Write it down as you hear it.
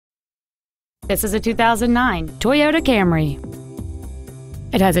This is a 2009 Toyota Camry.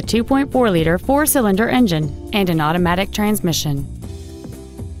 It has a 2.4-liter four-cylinder engine and an automatic transmission.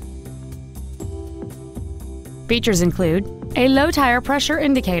 Features include a low tire pressure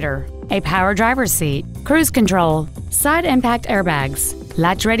indicator, a power driver's seat, cruise control, side impact airbags,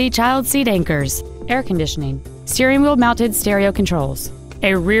 latch-ready child seat anchors, air conditioning, steering wheel mounted stereo controls,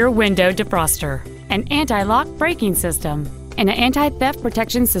 a rear window defroster, an anti-lock braking system, and an anti-theft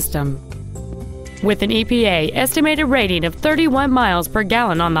protection system. With an EPA estimated rating of 31 miles per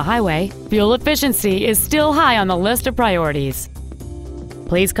gallon on the highway, fuel efficiency is still high on the list of priorities.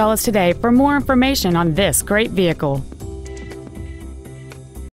 Please call us today for more information on this great vehicle.